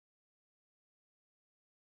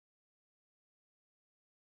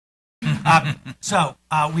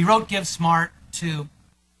We wrote Give Smart to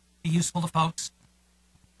be useful to folks,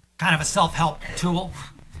 kind of a self-help tool.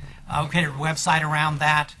 We created a website around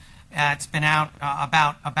that. It's been out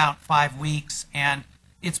about 5 weeks, and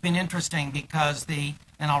it's been interesting because and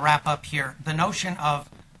I'll wrap up here, the notion of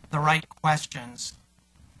the right questions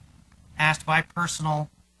asked by personal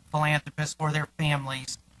philanthropists or their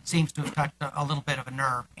families seems to have touched a little bit of a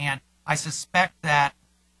nerve. And I suspect that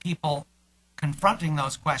people confronting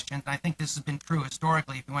those questions, and I think this has been true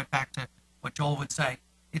historically if you went back to what Joel would say,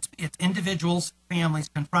 it's individuals, families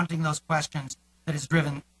confronting those questions that has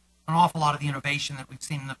driven an awful lot of the innovation that we've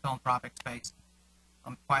seen in the philanthropic space.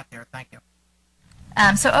 I'm quiet there. Thank you.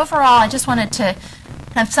 So overall, I just wanted to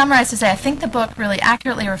kind of summarize to say I think the book really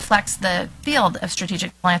accurately reflects the field of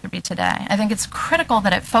strategic philanthropy today. I think it's critical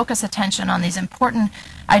that it focus attention on these important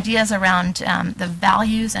ideas around the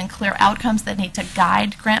values and clear outcomes that need to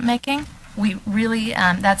guide grant making. We really,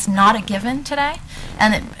 that's not a given today,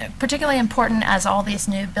 and particularly important as all these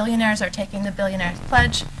new billionaires are taking the Billionaire's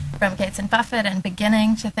Pledge from Gates and Buffett and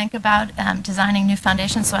beginning to think about designing new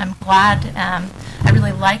foundations. So I'm glad, I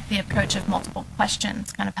really like the approach of multiple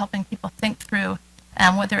questions, kind of helping people think through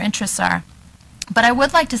what their interests are. But I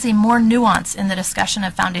would like to see more nuance in the discussion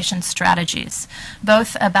of foundation strategies,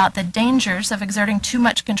 both about the dangers of exerting too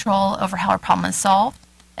much control over how a problem is solved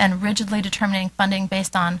and rigidly determining funding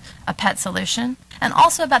based on a pet solution, and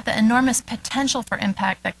also about the enormous potential for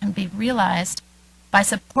impact that can be realized by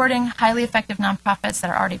supporting highly effective nonprofits that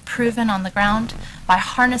are already proven on the ground, by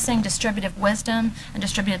harnessing distributive wisdom and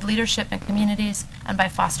distributed leadership in communities, and by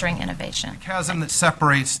fostering innovation. The chasm that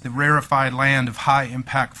separates the rarefied land of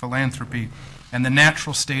high-impact philanthropy and the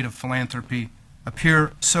natural state of philanthropy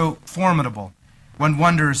appear so formidable. One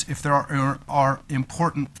wonders if there are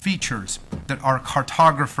important features that our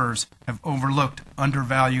cartographers have overlooked,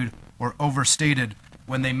 undervalued, or overstated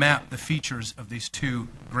when they map the features of these two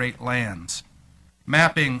great lands.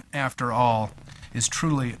 Mapping, after all, is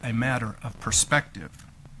truly a matter of perspective.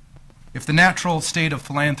 If the natural state of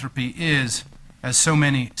philanthropy is, as so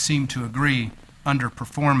many seem to agree,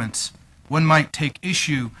 underperformance, one might take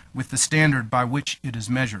issue with the standard by which it is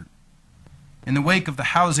measured. In the wake of the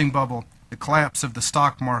housing bubble, the collapse of the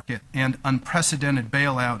stock market, and unprecedented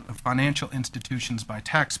bailout of financial institutions by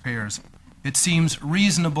taxpayers, it seems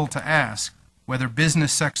reasonable to ask whether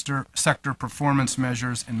business sector performance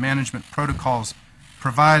measures and management protocols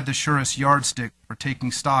provide the surest yardstick for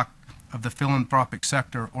taking stock of the philanthropic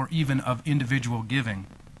sector or even of individual giving.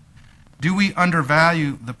 Do we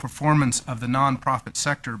undervalue the performance of the nonprofit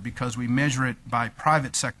sector because we measure it by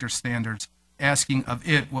private sector standards, asking of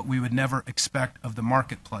it what we would never expect of the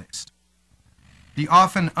marketplace? The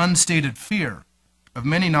often unstated fear of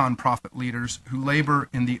many nonprofit leaders who labor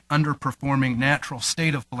in the underperforming natural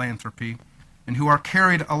state of philanthropy and who are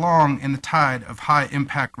carried along in the tide of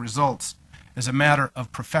high-impact results as a matter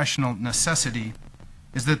of professional necessity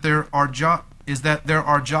is that there are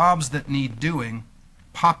jobs that need doing,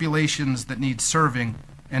 populations that need serving,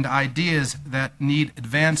 and ideas that need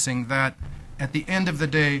advancing that, at the end of the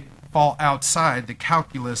day, fall outside the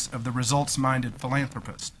calculus of the results-minded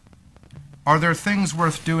philanthropist. Are there things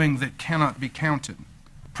worth doing that cannot be counted?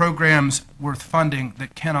 Programs worth funding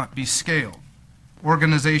that cannot be scaled?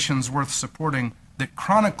 Organizations worth supporting that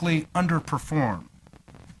chronically underperform?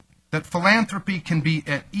 That philanthropy can be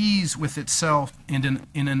at ease with itself in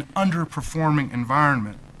an underperforming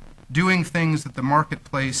environment, doing things that the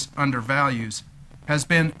marketplace undervalues, has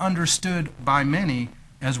been understood by many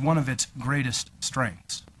as one of its greatest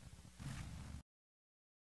strengths.